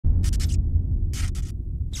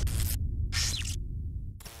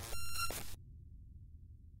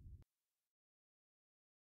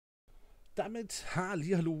damit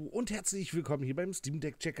hallihallo und herzlich willkommen hier beim Steam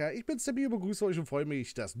Deck Checker. Ich bin's, der Bio, begrüße euch und freue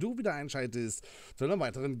mich, dass du wieder einschaltest zu einem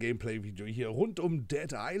weiteren Gameplay-Video hier rund um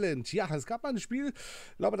Dead Island. Ja, es gab mal ein Spiel,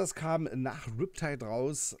 ich glaube, das kam nach Riptide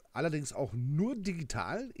raus, allerdings auch nur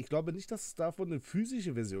digital. Ich glaube nicht, dass es davon eine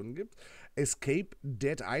physische Version gibt. Escape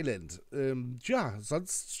Dead Island. Ja,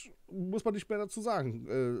 sonst muss man nicht mehr dazu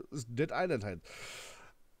sagen. Ist Dead Island halt.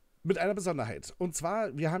 Mit einer Besonderheit. Und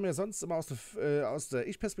zwar, wir haben ja sonst immer aus der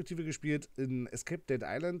Ich-Perspektive gespielt. In Escape Dead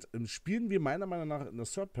Island spielen wir meiner Meinung nach in der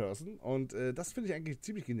Third Person. Und das finde ich eigentlich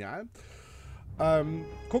ziemlich genial.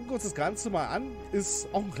 Gucken wir uns das Ganze mal an. Ist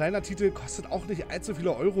auch ein kleiner Titel, kostet auch nicht allzu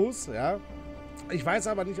viele Euros. Ja. Ich weiß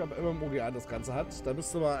aber nicht, ob MMOGA das Ganze hat. Da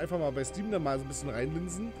müsst ihr mal einfach mal bei Steam dann mal so ein bisschen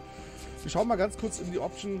reinlinsen. Wir schauen mal ganz kurz in die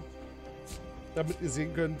Option, damit ihr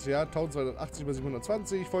sehen könnt. Ja, 1280 x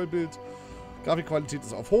 720, Vollbild. Grafikqualität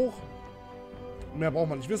ist auf hoch. Mehr braucht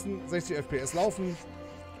man nicht wissen. 60 FPS laufen.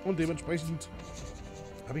 Und dementsprechend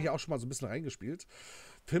habe ich ja auch schon mal so ein bisschen reingespielt.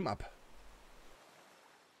 Film ab.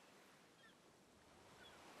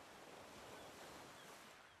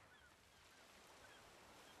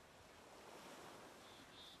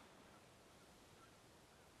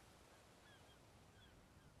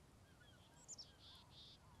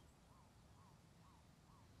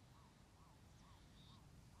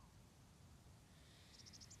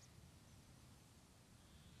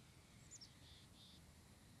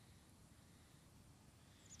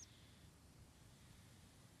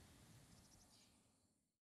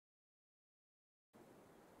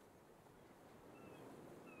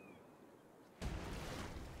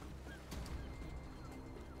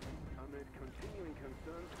 Continuing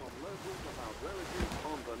concerns from locals about relatives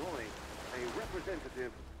on Vanoy, a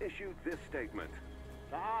representative issued this statement.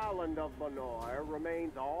 The island of Vanoy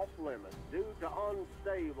remains off-limits due to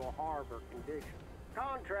unstable harbor conditions.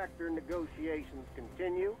 Contractor negotiations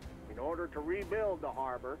continue in order to rebuild the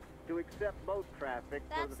harbor to accept boat traffic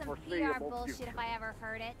for That's the some PR foreseeable bullshit future. if I ever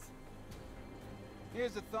heard it.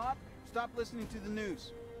 Here's a thought. Stop listening to the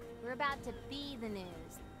news. We're about to be the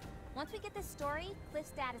news. Once we get this story,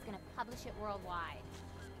 Cliff's dad is gonna publish it worldwide.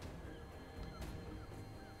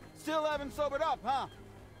 Still haven't sobered up, huh?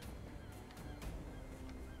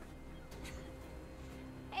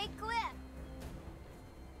 Hey, Cliff!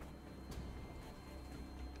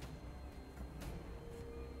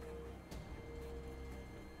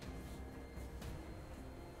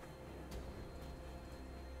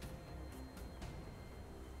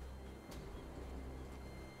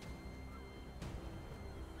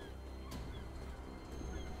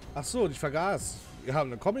 Ach so, ich vergaß. Wir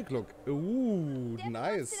haben einen Comic-Look. Deb wants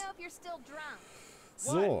Nice. to know if you're still drunk.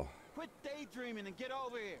 So, Quit daydreaming and get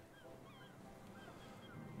over here.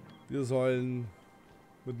 wir sollen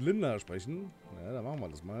mit Linda sprechen. Ja, dann machen wir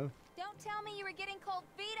das mal. Don't tell me you were getting cold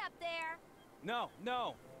feet up there. No.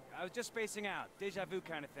 I was just spacing out. Deja vu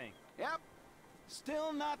kind of thing. Yep.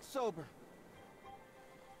 Still not sober.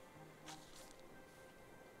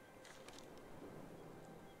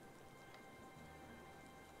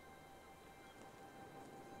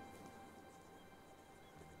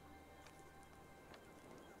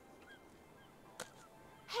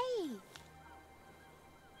 Hey!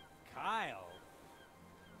 Kyle.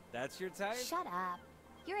 That's your type? Shut up.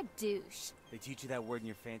 You're a douche. They teach you that word in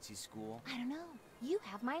your fancy school? I don't know. You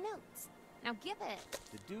have my notes. Now give it.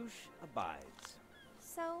 The douche abides.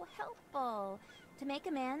 So helpful. To make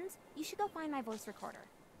amends, you should go find my voice recorder.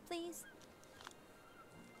 Please?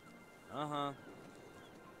 Uh-huh.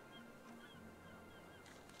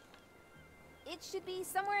 It should be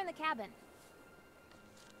somewhere in the cabin.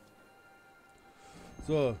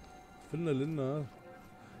 So, finde Linda.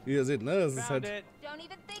 Wie ihr seht, ne? Das ist Found halt. it. Don't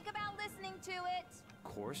even think about listening to it.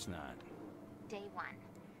 Of course not. Day one.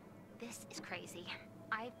 This is crazy.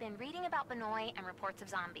 I've been reading about Vanoy and reports of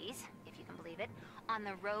zombies, if you can believe it, on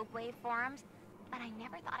the Rogue Wave forums, but I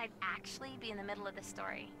never thought I'd actually be in the middle of the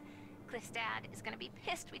story. Cliff's dad is gonna be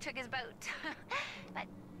pissed we took his boat. But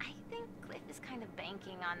I think Cliff is kind of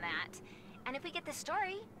banking on that. And if we get this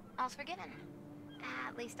story, all's forgiven.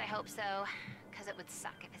 At least I hope so, because it would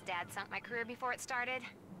suck if his dad sunk my career before it started.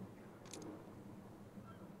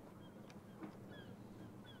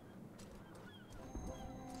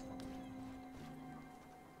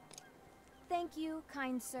 Thank you,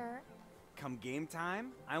 kind sir. Come game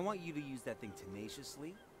time, I want you to use that thing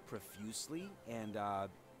tenaciously, profusely, and,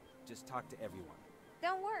 just talk to everyone.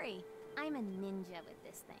 Don't worry, I'm a ninja with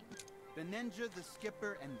this thing. The ninja, the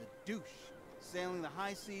skipper, and the douche. Sailing the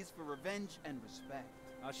high seas for revenge and respect.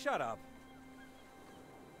 Shut up.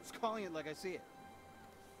 Just calling it like I see it.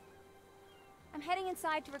 I'm heading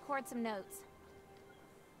inside to record some notes.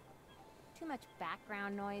 Too much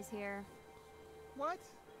background noise here. What?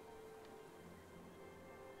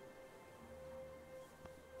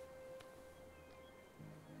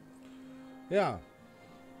 Ja.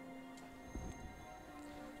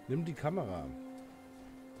 Nimm die Kamera.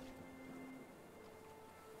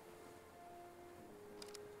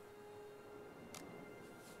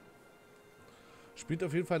 Spielt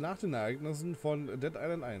auf jeden Fall nach den Ereignissen von Dead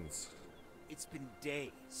Island 1. It's been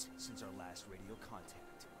days since our last radio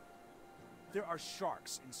contact. There are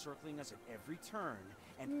sharks encircling us at every turn,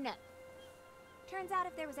 and No. Turns out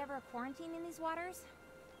if there was ever a quarantine in these waters,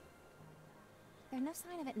 there's no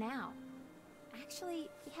sign of it now. Actually,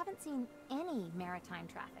 we haven't seen any maritime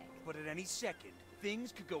traffic. but at any second,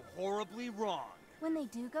 things could go horribly wrong. When they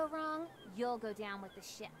do go wrong, you'll go down with the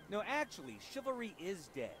ship. No, actually, chivalry is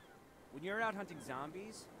dead. When you're out hunting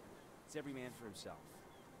zombies, it's every man for himself.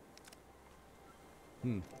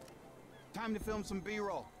 Time to film some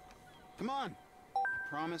B-roll. Come on. I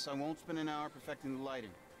promise I won't spend an hour perfecting the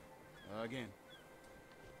lighting. Again.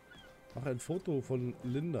 Mach ein Foto von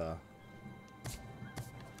Linda.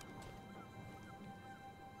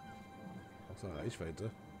 Aus der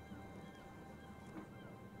Reichweite.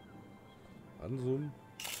 Anzoomen.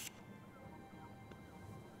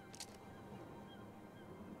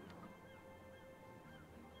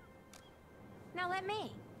 Now let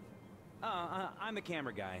me. I'm a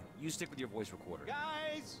camera guy. You stick with your voice recorder.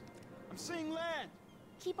 Guys! I'm seeing land!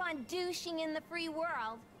 Keep on douching in the free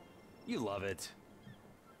world. You love it.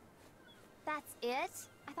 That's it?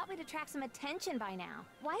 I thought we'd attract some attention by now.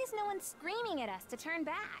 Why is no one screaming at us to turn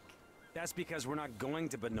back? That's because we're not going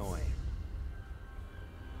to Benoy.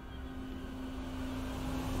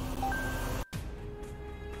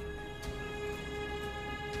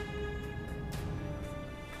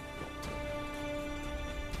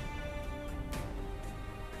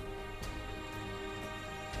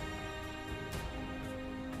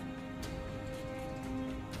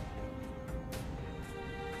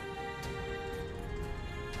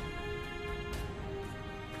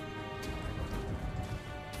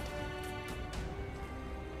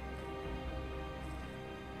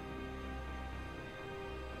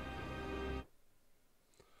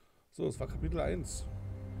 So, es war Kapitel 1.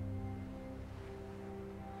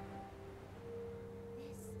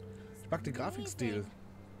 Ich mag den Grafikstil.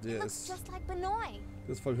 Der Looks ist, just like Benoy.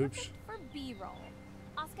 der ist voll hübsch. For B-roll.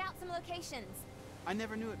 I'll scout some locations. I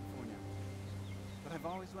never knew it before now. But I've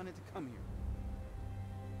always wanted to come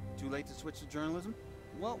here. Too late to switch to journalism?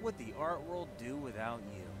 What would the art world do without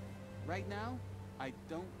you? Right now, I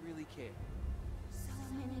don't really care. So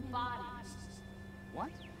many bodies. What?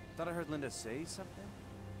 Thought I heard Linda say something?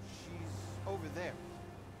 She's over there.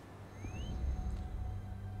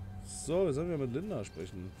 So, jetzt sollen wir mit Linda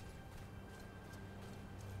sprechen.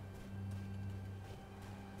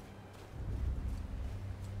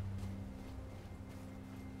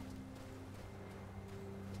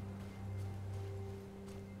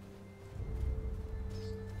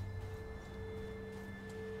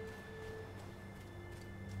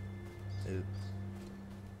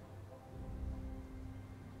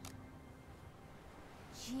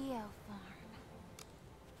 Geofarm.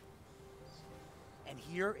 And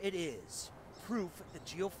here it is. Proof that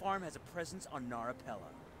Geofarm has a presence on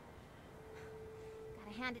Narapella.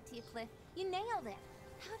 Gotta hand it to you, Cliff. You nailed it.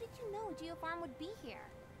 How did you know Geofarm would be here?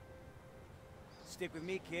 Stick with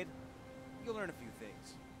me, kid. You'll learn a few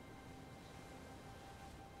things.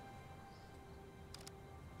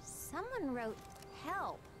 Someone wrote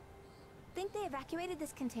help. Think they evacuated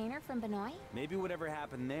this container from Benoy? Maybe whatever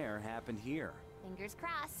happened there happened here. Fingers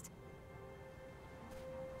crossed.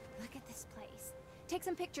 Look at this place. Take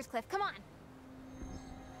some pictures, Cliff. Come on.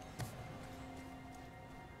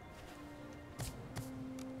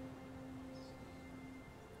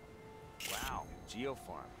 Wow,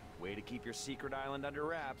 Geofarm. Way to keep your secret island under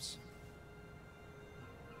wraps.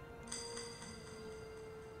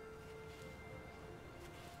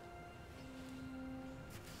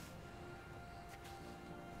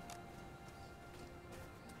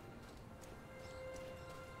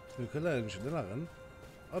 Wir können da nicht schneller rennen.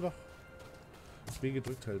 Ah doch. B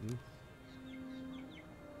gedrückt halten.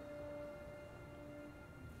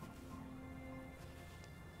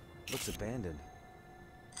 Looks abandoned.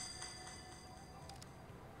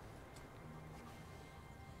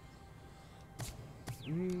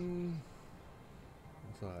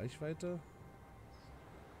 Außer Reichweite.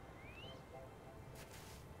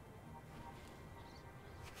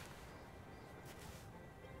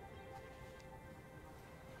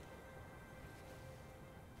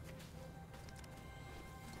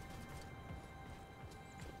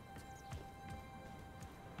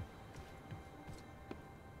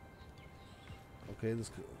 Okay,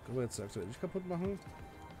 das können wir jetzt aktuell nicht kaputt machen.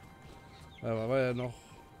 Da war ja noch...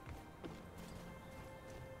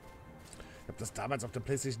 Ich habe das damals auf der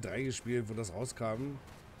PlayStation 3 gespielt, wo das rauskam.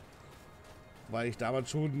 Weil ich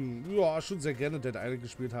damals schon, ja, schon sehr gerne Dead Island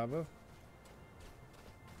gespielt habe.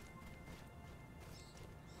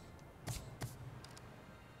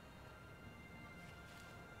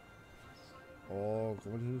 Oh,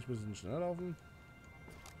 kann man hier nicht ein bisschen schneller laufen?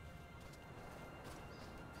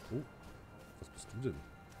 Oh, was bist du denn?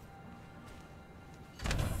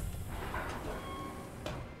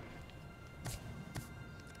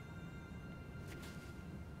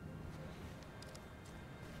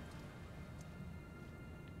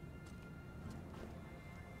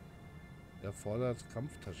 Erfordert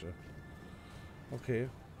Kampftasche. Okay.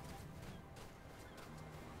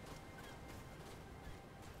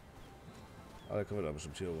 Aber da können wir da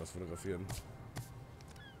bestimmt hier irgendwas fotografieren.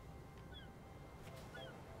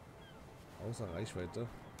 Außer Reichweite.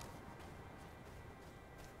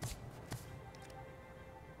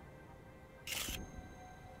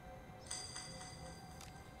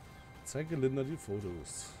 Zeige Linda die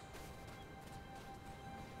Fotos.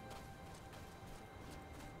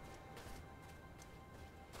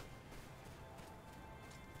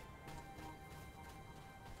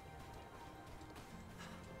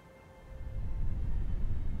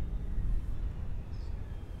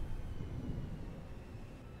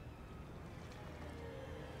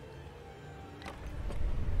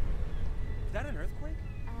 Is that an earthquake?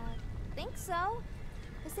 Think so.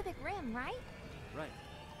 Pacific Rim, right? Right.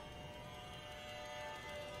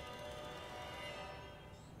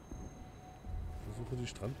 Versuche die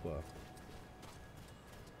Strandbar.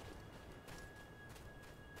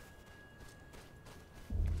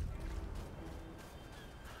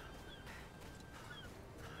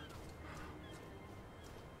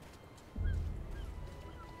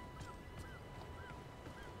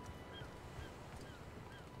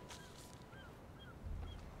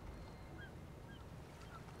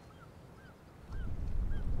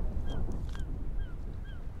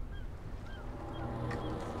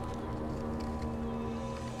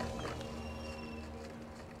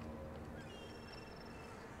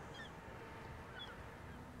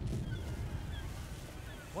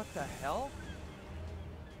 What the hell?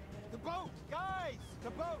 The boat! Guys! The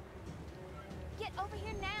boat! Get over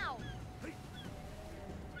here now!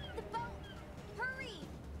 The boat! Hurry!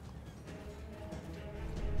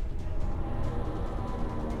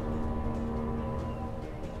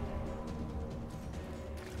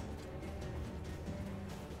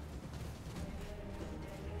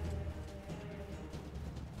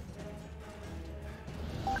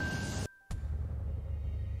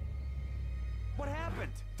 What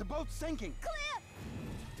happened? The boat's sinking! Cliff!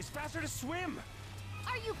 It's faster to swim!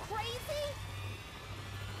 Are you crazy?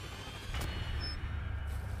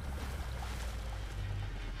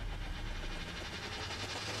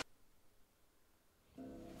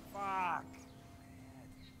 Fuck!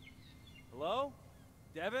 Hello?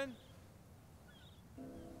 Devin?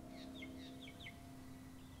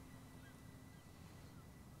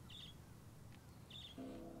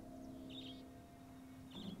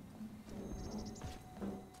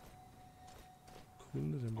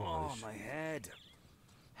 Kunde den Oh, Bereich. my head.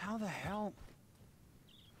 How the hell?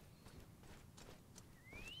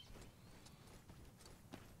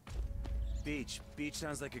 Beach. Beach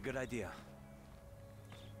sounds like a good idea.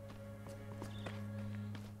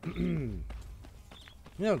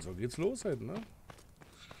 Ja, und so geht's los halt, ne?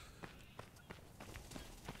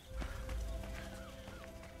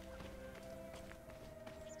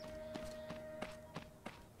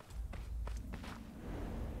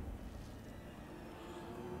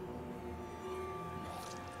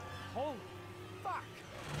 Holy fuck!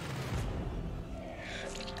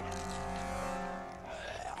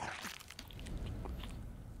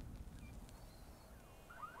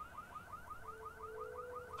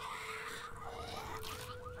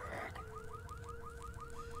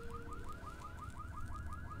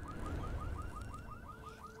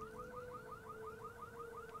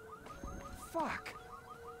 Fuck!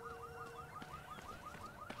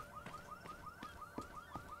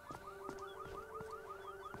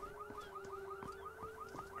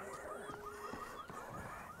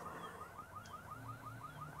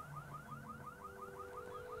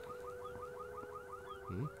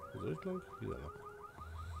 Wo soll ich lang? Hier lang.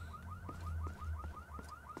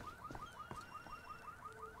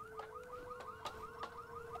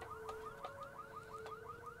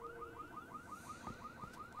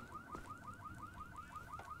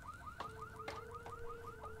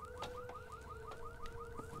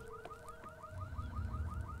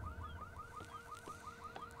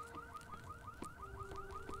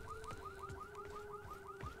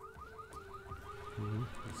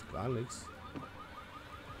 nichts.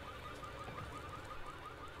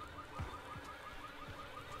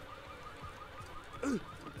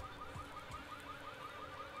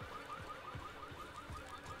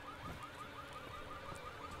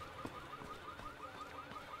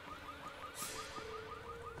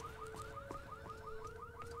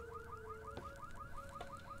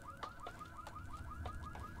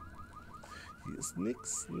 Hier ist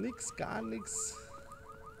nix, gar nichts.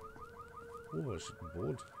 Oh, da steht ein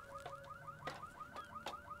Boot.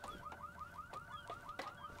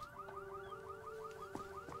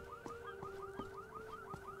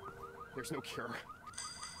 There's no cure.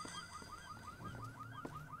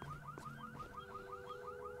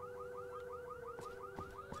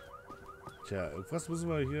 Tja, irgendwas müssen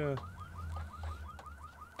wir hier...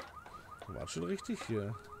 War schon richtig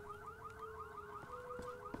hier.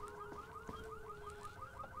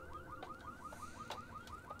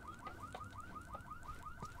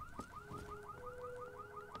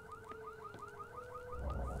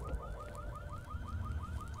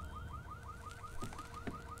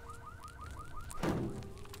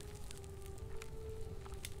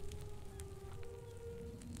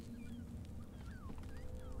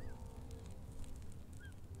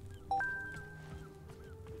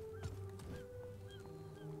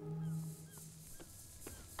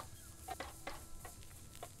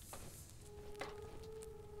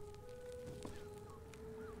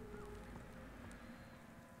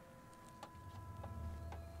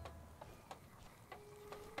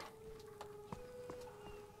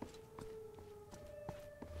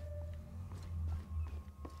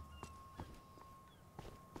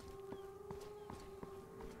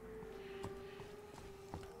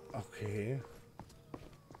 Okay.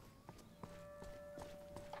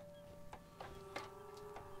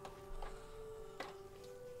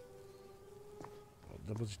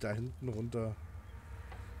 Da muss ich da hinten runter.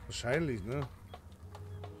 Wahrscheinlich, ne?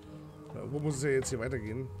 Ja, wo muss es ja jetzt hier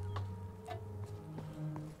weitergehen?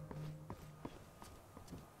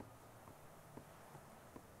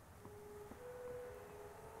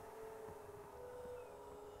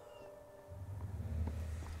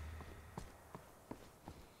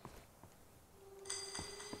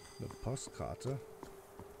 Eine Postkarte.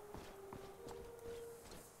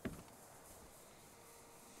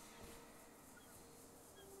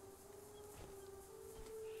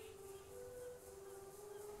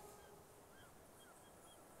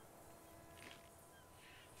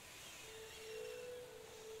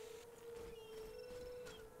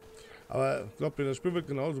 Aber glaubt mir, das Spiel wird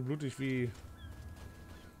genauso blutig wie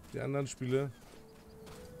die anderen Spiele.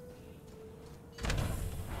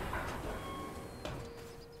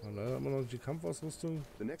 Und da haben wir noch die Kampfausrüstung.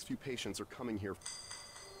 The next few patients are coming here.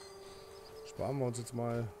 Sparen wir uns jetzt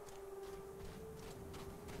mal.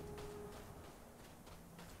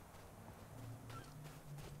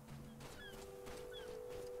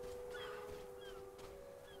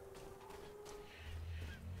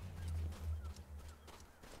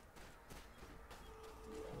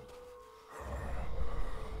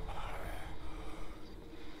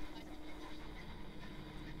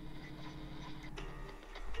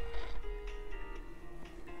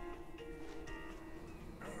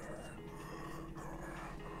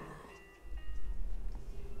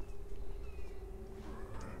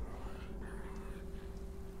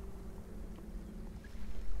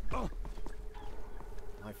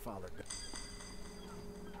 My father.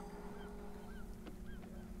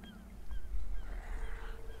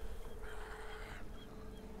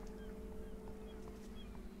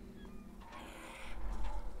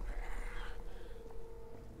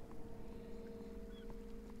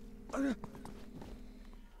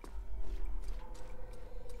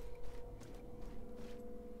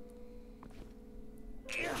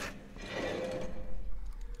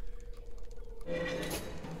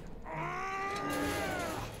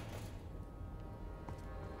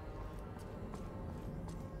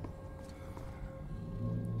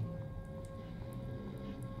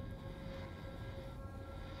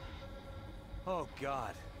 Oh,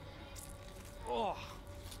 God. Oh.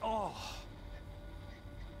 Oh.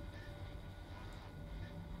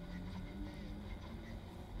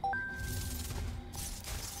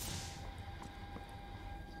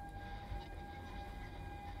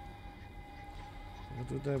 Wenn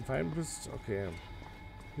du hinter dem Feind bist, okay.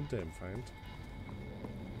 Hinter dem Feind.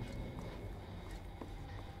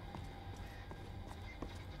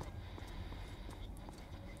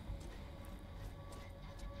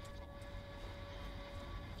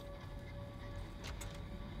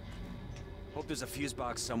 Hope there's a fuse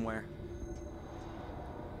box somewhere.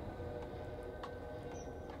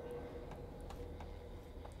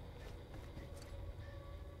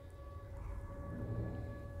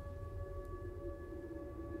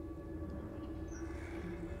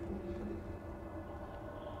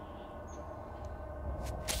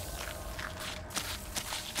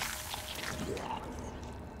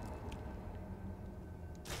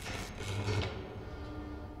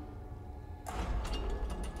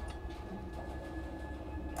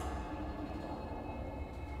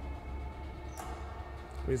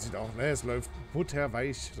 Ihr seht auch, ne, es läuft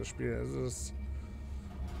butterweich, das Spiel. Also das ist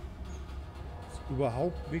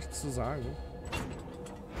überhaupt nichts zu sagen.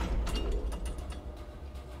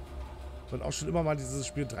 Ich wollte auch schon immer mal dieses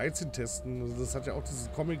Spiel 13 testen. Also das hat ja auch diesen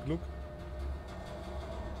Comic-Look.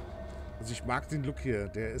 Also ich mag den Look hier.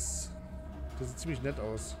 Der sieht ziemlich nett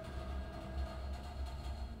aus.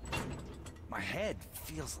 My head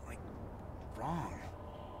feels like wrong.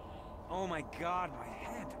 Oh my god, my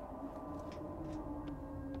head.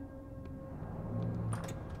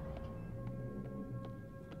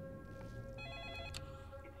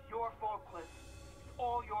 It's your fault, Cliff. It's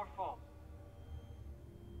all your fault.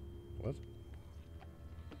 Was?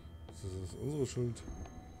 Das ist unsere Schuld.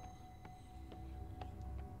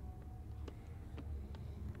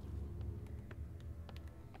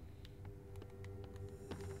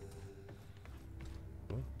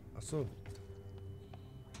 Ach so.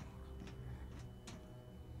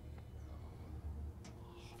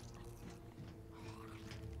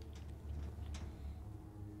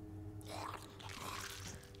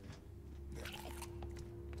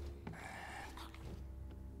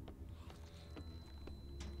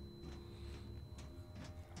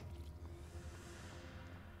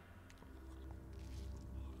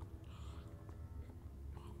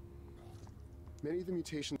 Many of the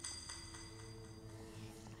mutations.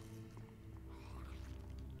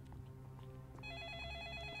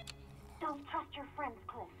 Don't trust your friends,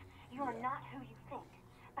 Cliff. You are not who you think.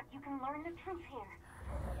 But you can learn the truth here.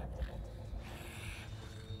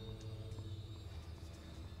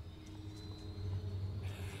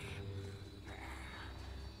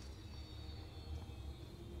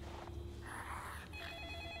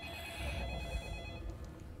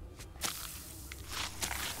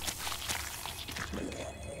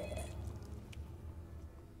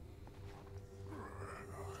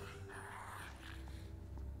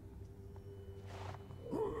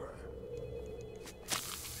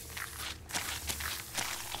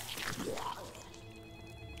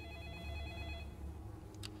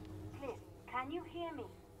 Cliff, can you hear me?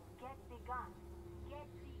 Get the gun. Get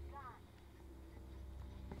the gun.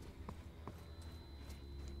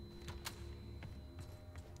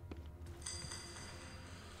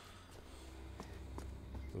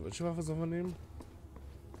 So, welche Waffe sollen wir nehmen?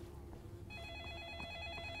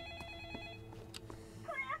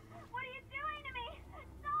 Cliff, what are you doing to me?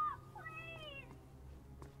 Stop, please!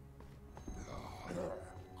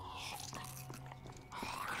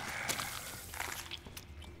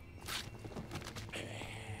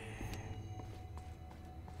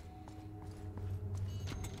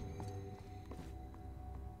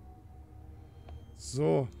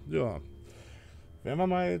 So, ja. Werden wir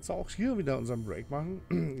mal jetzt auch hier wieder unseren Break machen.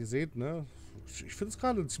 Ihr seht, ne? Ich finde es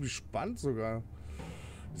gerade ziemlich spannend sogar.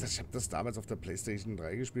 Wie gesagt, ich habe das damals auf der PlayStation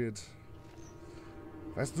 3 gespielt.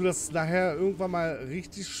 Weißt du, dass es nachher irgendwann mal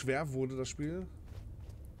richtig schwer wurde, das Spiel?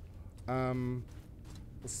 Oder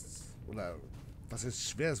was heißt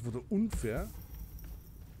schwer? Es wurde unfair.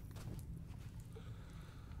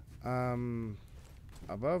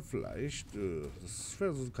 Aber vielleicht, das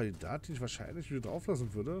wäre so ein Kandidat, den ich wahrscheinlich wieder drauf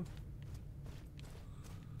lassen würde.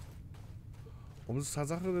 Um es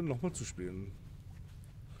Tatsache dann nochmal zu spielen.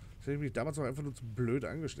 Ich hätte mich damals auch einfach nur zu blöd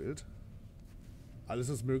angestellt. Alles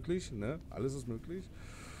ist möglich, ne? Alles ist möglich.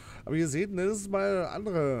 Aber ihr seht, ne, das ist mal eine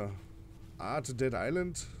andere Art, Dead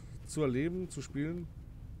Island zu erleben, zu spielen.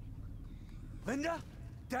 Linda?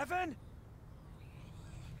 Devin?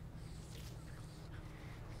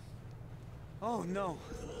 Oh no.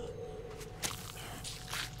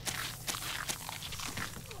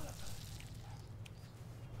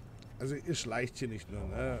 Also ihr schleicht hier nicht nur,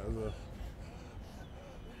 ne? Also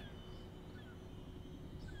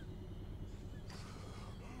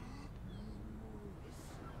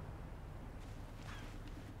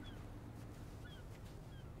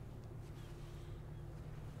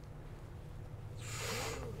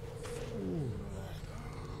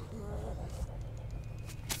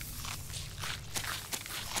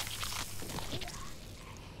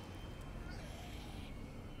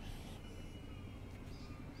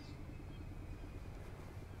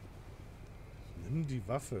nimm die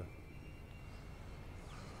Waffe.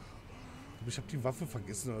 Aber ich habe die Waffe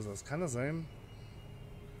vergessen oder so. Was kann das sein?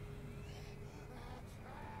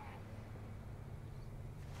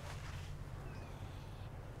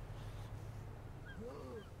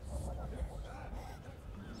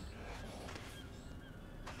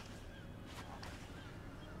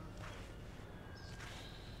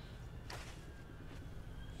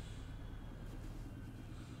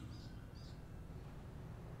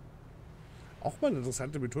 Auch mal eine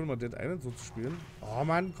interessante Methode, mal Dead Island so zu spielen. Oh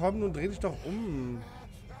Mann, komm, nun dreh dich doch um.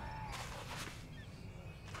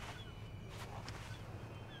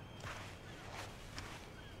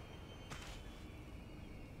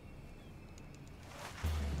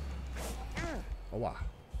 Aua.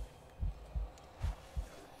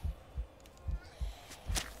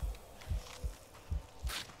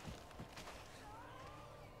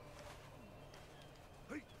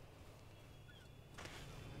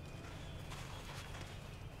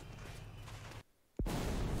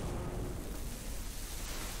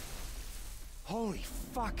 Holy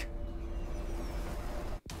fuck!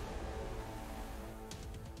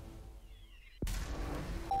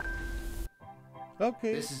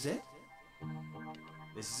 Okay. This is it?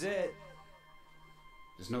 This is it.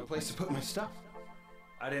 There's no place to put my stuff.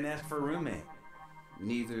 I didn't ask for a roommate.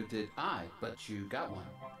 Neither did I, but you got one.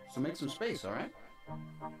 So make some space, alright?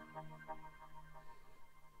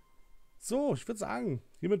 So, ich würde sagen,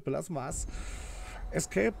 hiermit belassen wir es.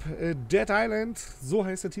 Escape Dead Island, so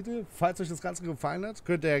heißt der Titel. Falls euch das Ganze gefallen hat,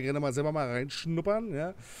 könnt ihr ja gerne mal selber mal reinschnuppern.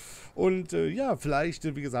 Ja? Und ja, vielleicht,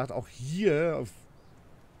 wie gesagt, auch hier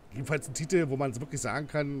jedenfalls ein Titel, wo man es wirklich sagen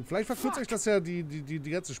kann, vielleicht verkürzt euch das ja die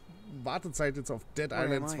ganze Wartezeit jetzt auf Dead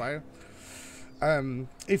Island 2.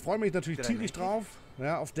 Ich freue mich natürlich tierisch drauf,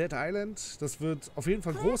 ja, auf Dead Island. Das wird auf jeden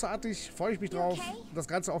Fall großartig, freue ich mich drauf, das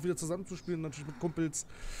Ganze auch wieder zusammenzuspielen, natürlich mit Kumpels.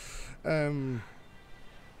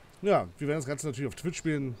 Ja, wir werden das Ganze natürlich auf Twitch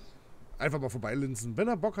spielen. Einfach mal vorbeilinsen, wenn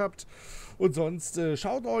ihr Bock habt. Und sonst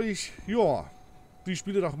schaut euch, ja, die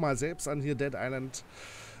Spiele doch mal selbst an hier, Dead Island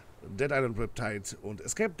Riptide und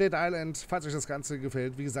Escape Dead Island, falls euch das Ganze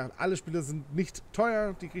gefällt. Wie gesagt, alle Spiele sind nicht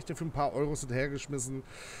teuer, die kriegt ihr für ein paar Euros hinterhergeschmissen.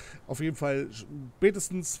 Auf jeden Fall,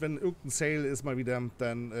 spätestens, wenn irgendein Sale ist mal wieder,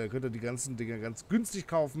 dann könnt ihr die ganzen Dinger ganz günstig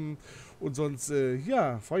kaufen. Und sonst,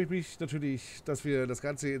 ja, freue ich mich natürlich, dass wir das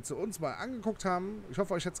Ganze jetzt uns mal angeguckt haben. Ich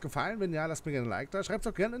hoffe, euch hat es gefallen. Wenn ja, lasst mir gerne ein Like da. Schreibt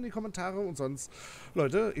es auch gerne in die Kommentare. Und sonst,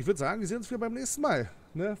 Leute, ich würde sagen, wir sehen uns wieder beim nächsten Mal.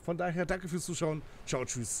 Ne? Von daher, danke fürs Zuschauen. Ciao,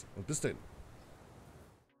 tschüss und bis dann.